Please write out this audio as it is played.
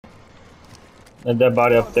A dead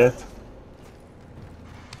body up there.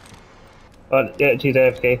 Oh, yeah, she's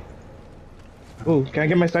AFK. Ooh, can I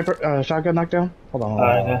get my sniper shotgun knocked down? Hold on, hold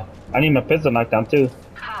on. Yeah. I need my pistol knocked down too.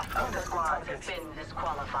 Half of the squads have been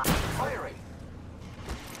disqualified. Firing.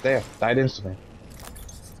 There, died instantly.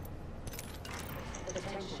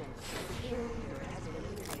 Attention. The kill leader has been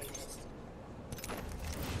eliminated.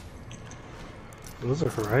 Those are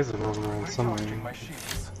Horizon rolling around somewhere. My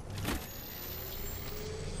shields.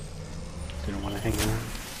 Didn't want to hang around.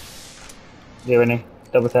 Yeah, Renee.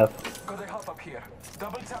 Double tap. Got a help up here.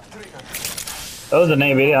 Double tap trigger. That was a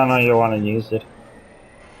name, but I don't know you want to use it.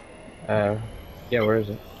 Yeah, where is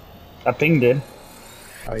it? I pinged it.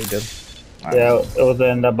 Oh, you did? Yeah, it was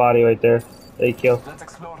in the body right there. That you killed. Let's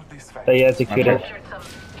explore this phase. That you executed. Captured some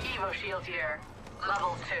Evo shield here.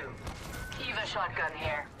 Level 2. Evo shotgun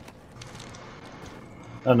here.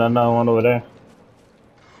 No, one over there.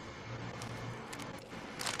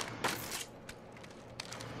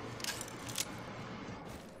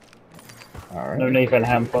 Alright. No need for a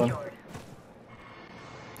handphone. To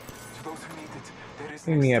those who need it, there is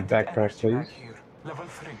Give me a extended backpack, energy please. bag here. Level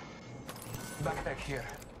 3. Backpack here.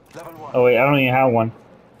 Level 1. Oh wait, I don't even have one.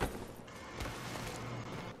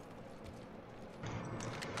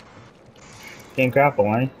 Can't craft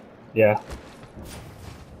one. Yeah.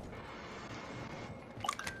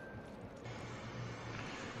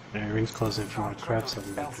 Alright, ring's closing if you want to craft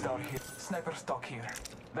something back there. L-star here. Sniper stock here.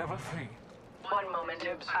 Level 3. 1 moment.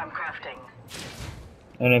 I'm crafting.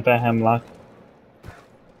 Only if I hemlock.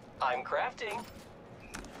 I'm crafting.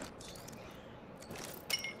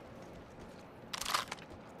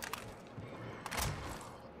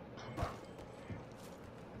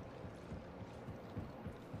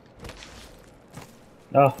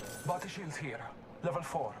 Oh, Body shields here. Level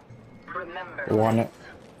 4. Remember. You want it?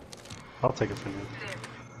 I'll take it for now.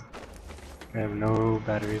 I have no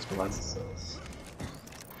batteries, but lots of cells.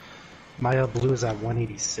 My blue is at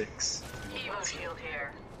 186. Evo shield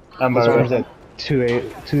here. I'm This about one's to.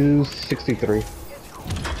 at 263.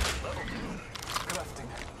 Crafting.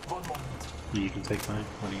 1 moment. You can take mine,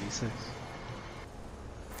 186.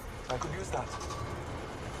 I could use that.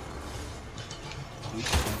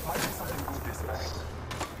 Might be something good this way.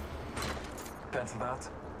 Cancel that.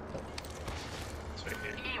 It's right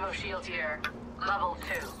here. Evo shield here. Level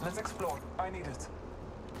 2. Let's explore. I need it.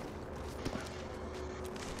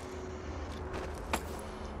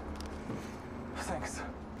 Thanks.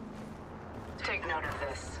 Take note of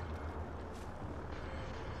this.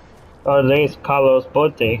 Oh, today's Carlos'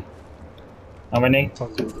 birthday. How many? It's all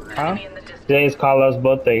good. Huh? Enemy in the distance. Today's Carlos'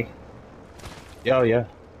 birthday. Oh, yeah.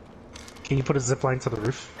 Can you put a zip line to the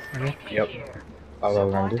roof? Right? Yep. Here. That's what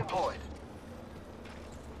I'm gonna do. Deployed.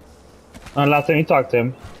 Last time you talked to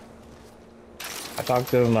him. I talked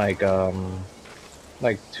to him like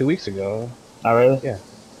 2 weeks ago. Oh, really? Yeah,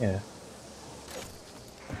 yeah.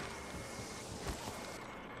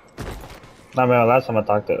 I remember last time I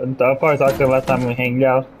talked to him. I probably talked to him last time we hanged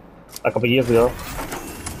out. A couple years ago.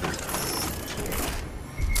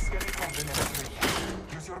 Scary from the next tree.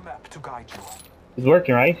 Use your map to guide you. He's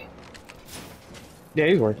working, right? Yeah,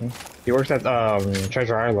 he's working. He works at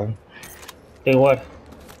Treasure Island. Doing what?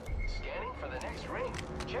 Scanning for the next ring.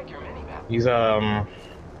 Check your mini map. He's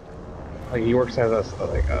like he works as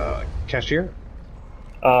a cashier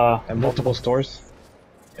at multiple stores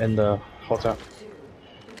in the hotel.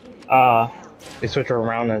 They switch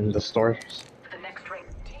around in the stores. The next ring.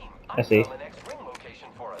 Team, I see. the next ring location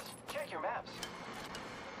for us. Check your maps.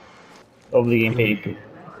 Hopefully getting paid.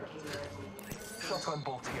 Shotgun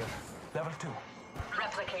bolt here. Level 2.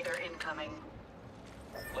 Replicator incoming.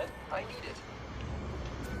 I need it.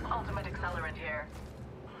 Ultimate accelerant here.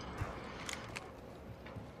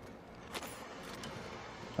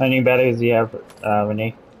 How many batteries do you have,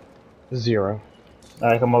 Renee? 0.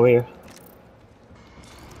 Alright, come over here.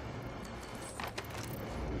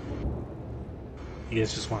 You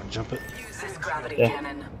guys just want to jump it? Use this gravity Yeah.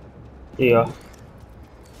 cannon. Here you go.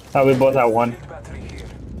 Oh, we both have one. Big battery here.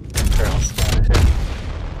 Sure, I'll scan it.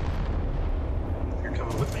 You're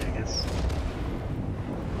coming with me, I guess.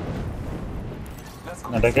 Let's go.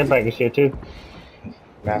 Now the care package here too.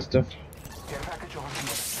 Mastiff. Care package over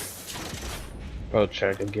here. Go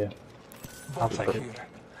check again. I'll Body take it. here.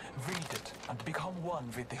 Read it and become one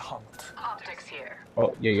with the hunt. Optics here.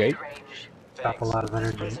 Oh, yeah, yeah. Range. Stop a lot of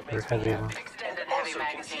energy or heavy ammo. Extended heavy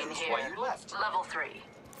magazine here. Level 3.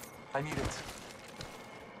 I need it.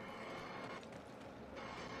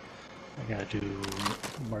 I gotta do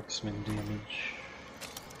marksman damage.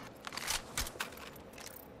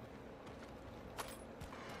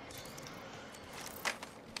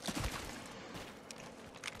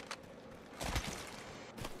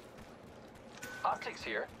 Optics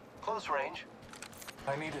here. Close range.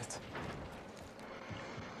 I need it.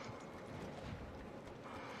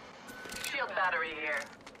 Shield battery here.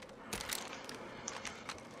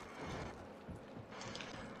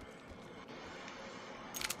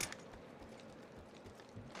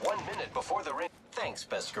 One minute before the ring. Thanks,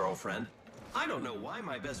 best girlfriend. I don't know why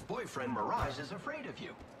my best boyfriend Mirage is afraid of you.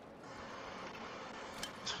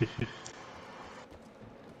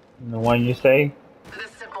 The one you say?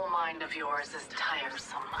 This simple mind of yours is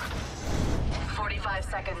tiresome. 45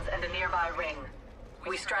 seconds and a nearby ring.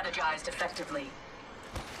 We strategized effectively.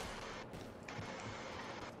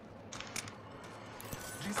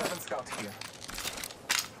 G7 scout here.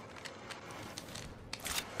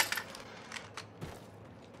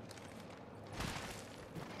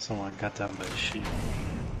 Someone got down by a sheep.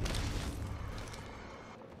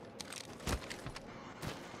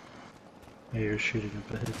 Yeah, you're shooting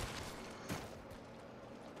up ahead.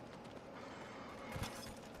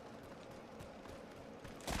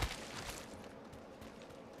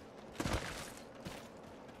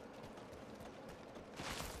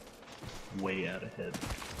 Way out ahead.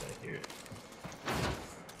 I hear it.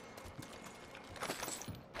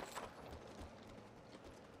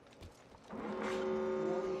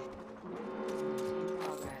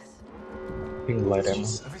 Ping light ammo.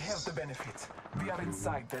 We have the benefit. We are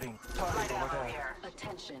inside the ring. Target Light over ammo there. here.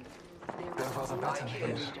 Attention. There was a battle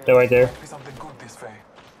here. They're right there. Be something good this way.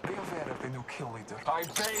 Be aware of the new kill leader. I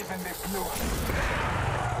bathe in this blue.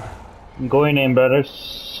 I'm going in,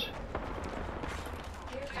 brothers.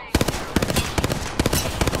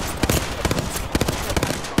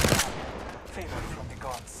 Favor from the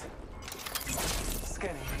gods.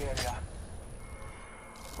 Scanning the area.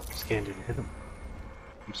 Scan didn't hit him.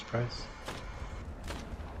 I'm surprised.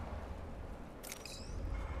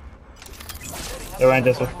 They're right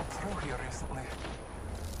this way. Through here recently.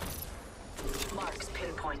 Marks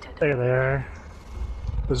pinpointed. There they are.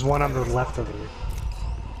 There's one on the left of it.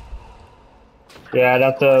 Yeah,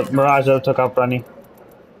 that's the Mirage that took off running.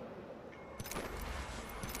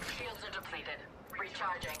 Shields are depleted.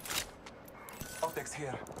 Recharging. Optics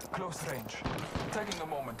here. Close range. Taking a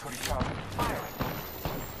moment to recharge. Firing.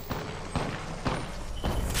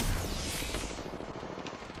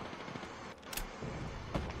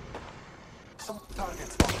 Some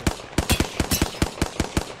targets spotted.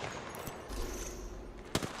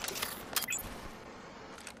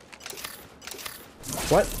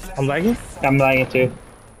 What? I'm lagging? I'm lagging too.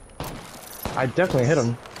 I definitely hit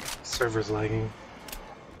him. Server's lagging.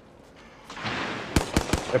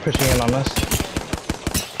 They're pushing in on us. There's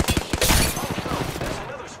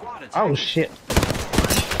another squad attack. Oh shit.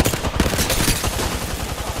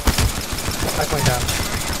 I went down.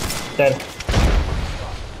 Dead. The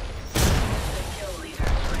kill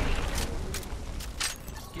leader ready.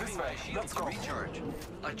 Giving my shields a recharge.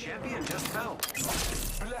 A champion just fell.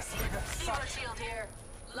 Bless me the Fever shield here.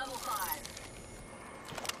 Level 5.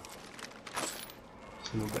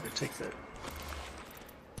 Someone better take that.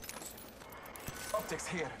 optics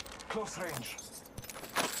here. Close range.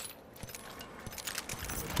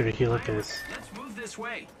 Gonna heal up guys. Let's move this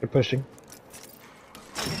way. They're pushing.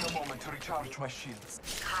 Taking a moment to recharge my shields.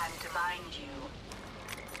 Time to bind you.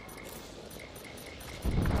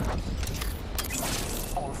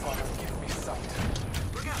 All Father, give me sight.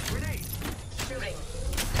 Look out, grenade. Shooting.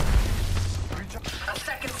 Recharge. A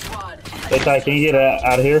second squad. Hey Ty, can you get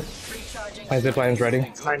out of here? Recharging. My zipline's ready.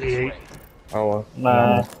 98. Oh well.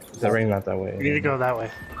 Nah. The ring's not that way. We need to go that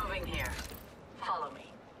way. Moving here. Follow me.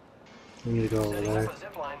 We need to go over Setting there. up a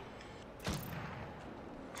zip line.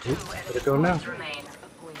 Two Let it go now. squads remain.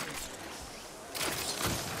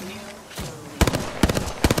 New kill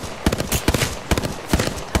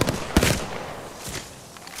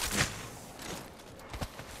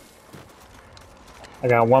I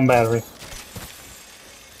got one battery.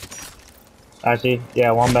 Actually,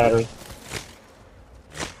 yeah, one battery.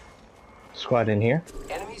 Squad in here.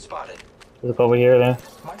 Enemy spotted. Look over here then.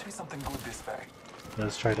 Might be something good this way.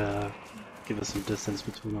 Let's try to give us some distance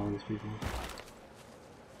between all these people.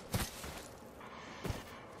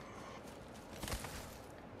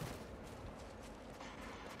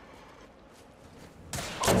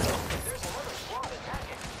 There's another squad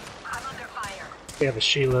attacking. I'm under fire. We have a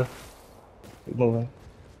Sheila. Keep moving.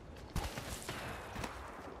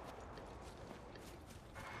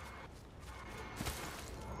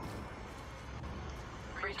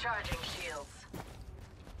 Recharging shields.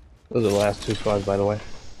 Those are the last two squads, by the way.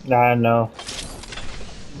 I know.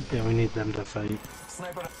 Yeah, we need them to fight.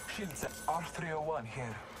 Sniper shields R301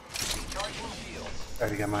 here. Charging shields.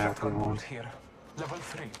 Already got my Shotgun alcohol on. bolt here. Level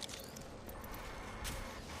 3.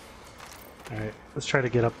 Alright. Let's try to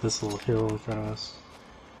get up this little hill in front of us.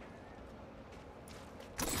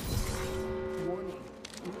 Warning.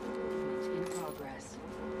 Movement in progress.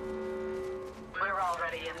 We're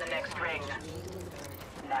already in the next ring.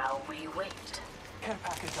 Now we wait. Care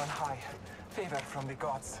package on high. Favor from the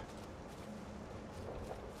gods.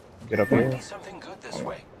 Get up Might here. be something good this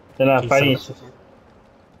way. They're not Can you fighting. set us up?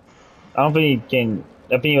 I don't think you can.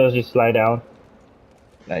 I think you'll just slide down.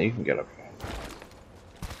 Nah, you can get up here.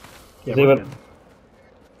 Yeah, See we're what- good.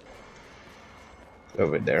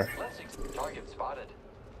 Over there. Let's see. Target spotted.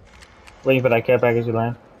 Waiting for that care package to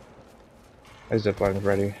land. My zipline's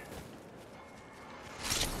ready.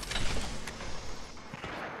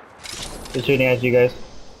 They're shooting at you guys.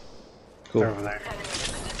 Cool. They're over there.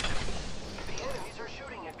 The enemies are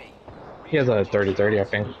shooting at me. He has a 30-30, I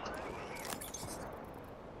think.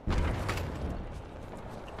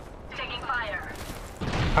 Taking fire.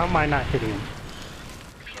 How am I not hitting him?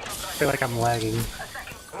 I feel like I'm lagging. A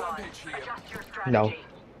second squad. Rampage here. Adjust your strategy. No.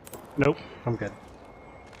 Nope, I'm good.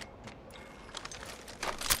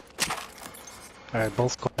 Alright,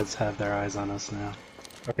 both squads have their eyes on us now.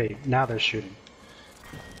 Okay, now they're shooting.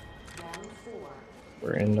 Round 4.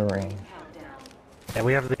 We're in the ring. Countdown. Yeah,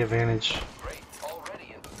 we have the advantage. Great.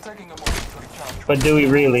 Already in. Taking a moment to recharge. But do we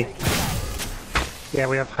really? Yeah,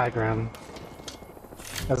 we have high ground.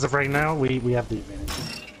 As of right now, we have the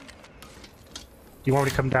advantage. Do you want me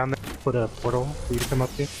to come down there and put a portal for you to come up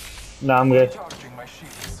here? No, I'm good. Recharging my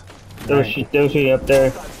shields. They were shooting up there.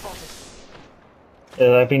 Hostile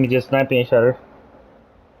spotted. I think they're just sniping each other.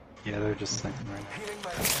 Yeah, they're just sniping right now. Healing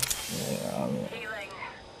my wounds. Healing.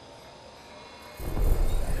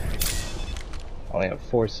 I only have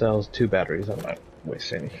 4 cells, 2 batteries. I'm not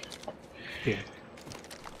wasting any. Here.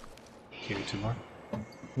 Here, 2 more.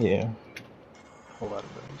 Yeah. A whole lot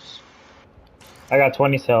of those. I got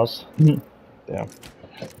 20 cells. It's Damn.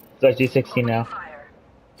 actually 16 now. Fire.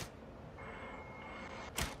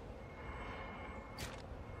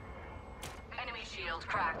 Enemy shield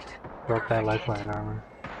cracked. Broke that lifeline armor.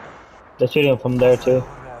 They're shooting from there too.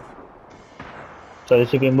 So they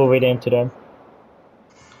should be moving into them.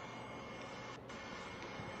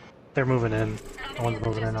 They're moving in. One's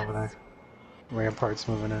moving in over there. Rampart's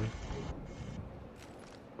moving in.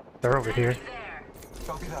 They're over here. There.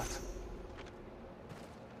 Copy that.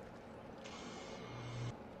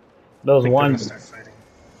 Those Think they're gonna ones, start fighting.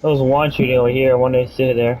 those one shooting over here. One is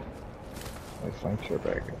sitting there. My flank care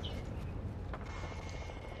package.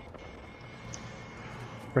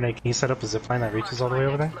 Renee, can you set up a zipline that reaches all the way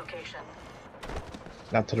over there? Location.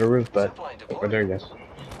 Not to the roof, but over there, yes.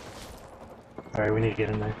 Alright, we need to get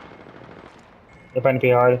in there. They're fighting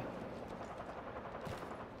pretty hard.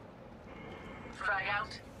 Frag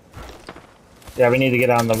out. Yeah, we need to get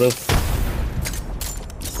on the roof. I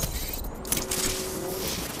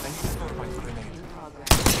need a thermite grenade. In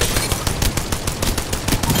progress.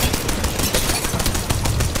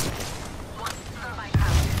 One thermite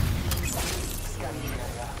out. Scanning the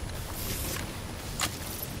area.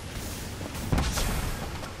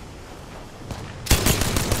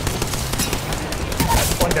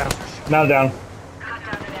 One down. Now down. Cut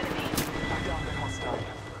down an enemy. I downed a hostile.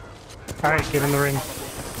 Alright, get in the ring.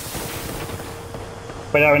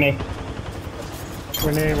 Wait out, Renee.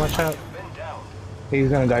 Renee, watch out. Been down. He's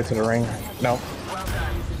gonna die to the ring. No. Well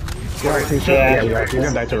done. You're right, he's Yeah. you're right. He's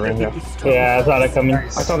gonna die to the ring, yeah. Yeah, I saw that coming. I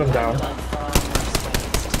saw them down. I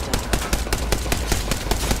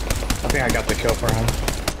think I got the kill for him.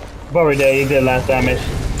 Over there, you did last damage.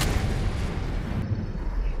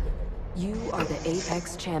 You are the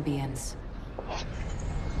Apex champions.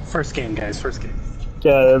 First game, guys, first game.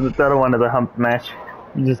 Yeah, the other one is a hump match.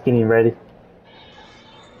 I'm just getting ready.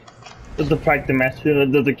 It's a practice match,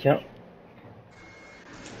 it doesn't count.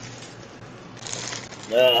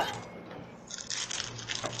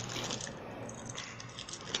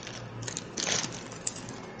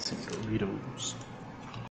 Some Doritos.